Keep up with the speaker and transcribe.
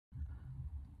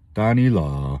Danny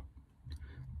Law,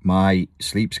 my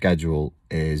sleep schedule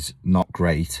is not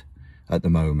great at the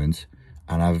moment,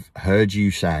 and I've heard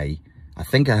you say, I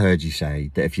think I heard you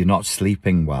say that if you're not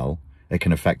sleeping well, it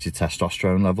can affect your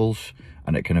testosterone levels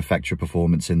and it can affect your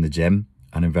performance in the gym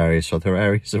and in various other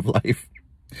areas of life.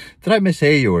 Did I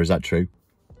mishear you, or is that true?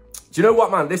 Do you know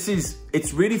what, man?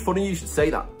 It's really funny you should say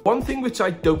that. One thing which I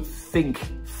don't think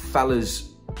fellas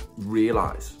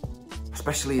realise,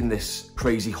 especially in this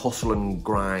crazy hustle and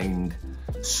grind,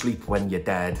 sleep when you're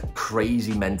dead,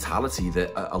 crazy mentality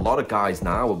that a lot of guys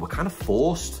now, we're kind of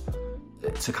forced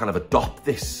to kind of adopt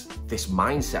this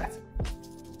mindset.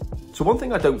 So one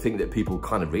thing I don't think that people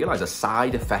kind of realise, a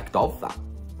side effect of that,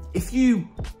 if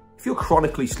you're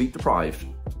chronically sleep deprived,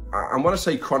 and when I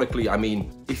say chronically, I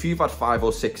mean, if you've had 5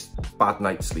 or 6 bad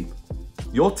nights sleep,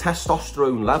 your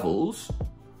testosterone levels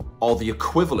are the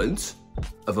equivalent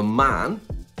of a man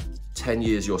 10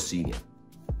 years your senior.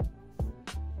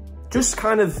 Just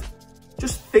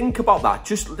think about that.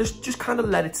 Just kind of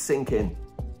let it sink in.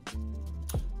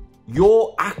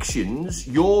 Your actions,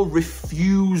 your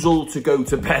refusal to go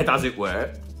to bed, as it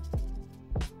were,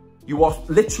 you are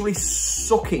literally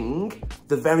sucking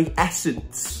the very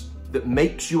essence that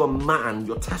makes you a man,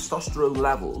 your testosterone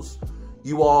levels.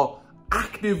 You are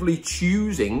actively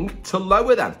choosing to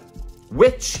lower them,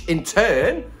 which in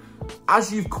turn,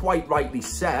 as you've quite rightly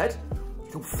said,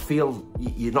 you don't feel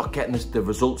you're not getting the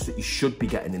results that you should be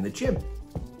getting in the gym.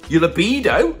 Your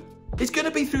libido is going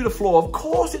to be through the floor. Of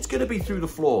course it's going to be through the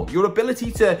floor. Your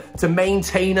ability to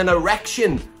maintain an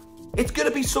erection, it's going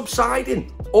to be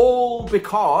subsiding. All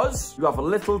because you have a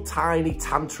little tiny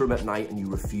tantrum at night and you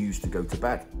refuse to go to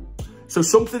bed. So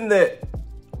something that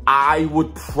I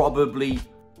would probably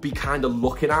be kind of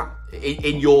looking at,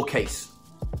 in your case,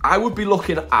 I would be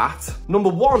looking at, number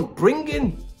one,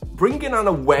 bringing an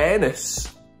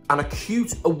awareness, an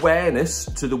acute awareness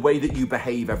to the way that you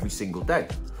behave every single day.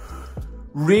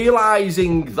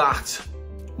 Realizing that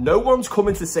no one's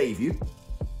coming to save you.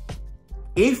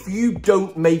 If you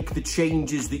don't make the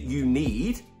changes that you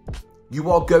need,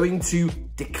 you are going to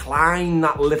decline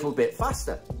that little bit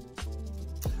faster.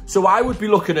 So I would be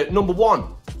looking at, number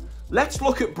one, let's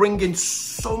look at bringing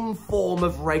some form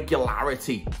of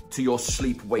regularity to your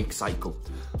sleep-wake cycle.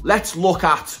 Let's look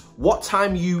at what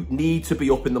time you need to be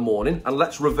up in the morning, and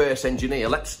let's reverse engineer.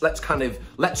 Let's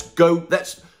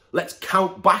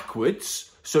count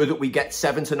backwards so that we get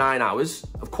 7 to 9 hours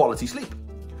of quality sleep.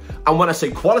 And when I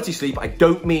say quality sleep, I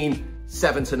don't mean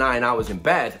 7 to 9 hours in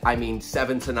bed. I mean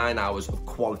 7 to 9 hours of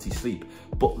quality sleep.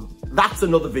 But that's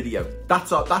another video.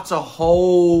 That's a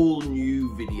whole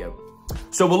new video.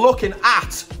 So we're looking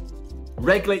at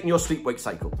regulating your sleep-wake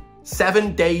cycle.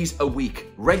 7 days a week.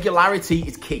 Regularity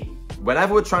is key.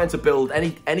 Whenever we're trying to build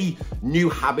any new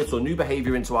habits or new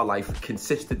behavior into our life,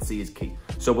 consistency is key.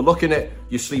 So we're looking at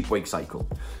your sleep-wake cycle.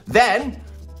 Then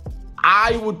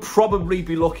I would probably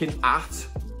be looking at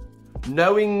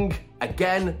knowing,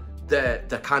 again,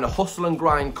 the kind of hustle and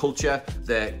grind culture,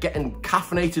 the getting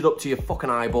caffeinated up to your fucking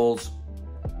eyeballs.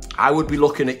 I would be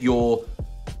looking at your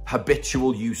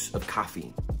habitual use of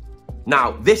caffeine.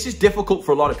 Now, this is difficult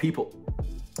for a lot of people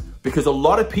because a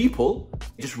lot of people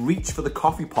just reach for the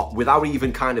coffee pot without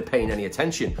even kind of paying any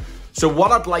attention. So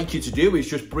what I'd like you to do is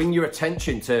just bring your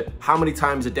attention to how many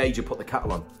times a day do you put the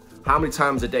kettle on? How many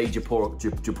times a day do you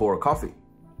pour a coffee?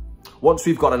 Once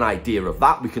we've got an idea of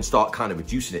that, we can start kind of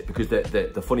reducing it, because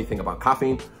the funny thing about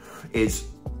caffeine is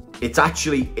it's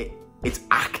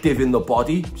active in the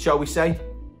body, shall we say,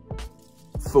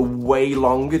 for way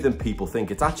longer than people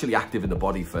think. It's actually active in the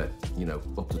body for,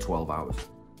 up to 12 hours.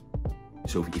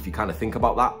 So if you kind of think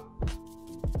about that,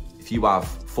 if you have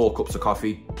 4 cups of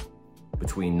coffee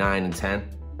between 9 and 10,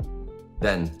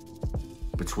 then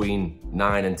between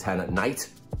 9 and 10 at night,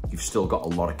 you've still got a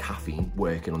lot of caffeine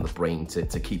working on the brain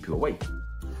to keep you awake.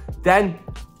 Then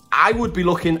I would be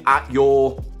looking at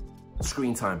your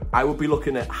screen time. I would be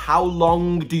looking at how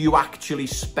long do you actually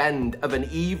spend of an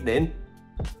evening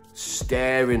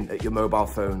staring at your mobile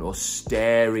phone or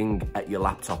staring at your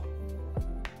laptop.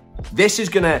 This is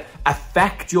going to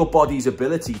affect your body's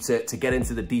ability to get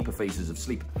into the deeper phases of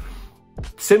sleep,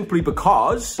 simply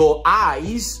because your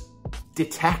eyes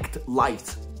detect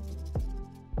light.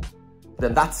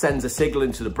 Then that sends a signal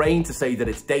into the brain to say that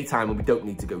it's daytime and we don't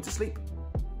need to go to sleep.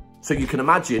 So you can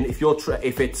imagine if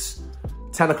it's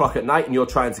 10 o'clock at night and you're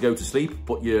trying to go to sleep,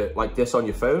 but you're like this on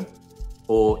your phone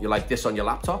or you're like this on your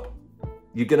laptop,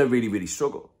 you're going to really, really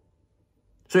struggle.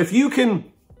 So if you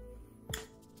can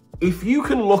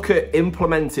look at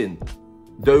implementing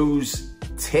those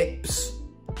tips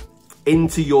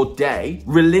into your day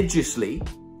religiously,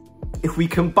 if we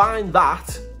combine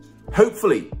that,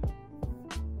 hopefully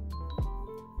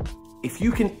if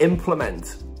you can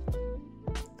implement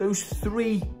those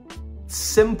 3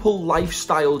 simple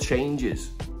lifestyle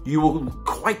changes, you will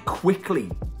quite quickly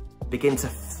begin to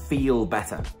feel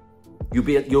better.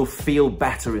 You'll feel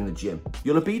better in the gym.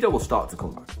 Your libido will start to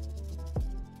come back.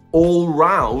 All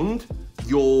round,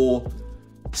 your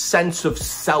sense of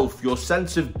self, your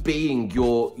sense of being,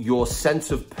 your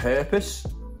sense of purpose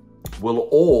will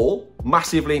all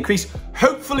massively increase.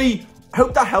 Hopefully,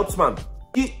 hope that helps, man.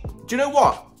 Do you know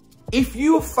what? If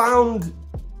you have found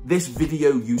this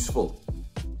video useful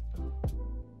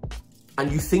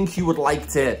and you think you would like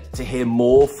to hear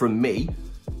more from me,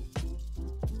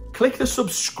 click the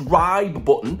subscribe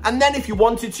button. And then if you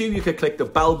wanted to, you could click the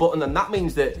bell button. And that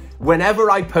means that whenever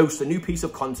I post a new piece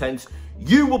of content,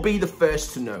 you will be the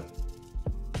first to know.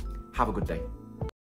 Have a good day.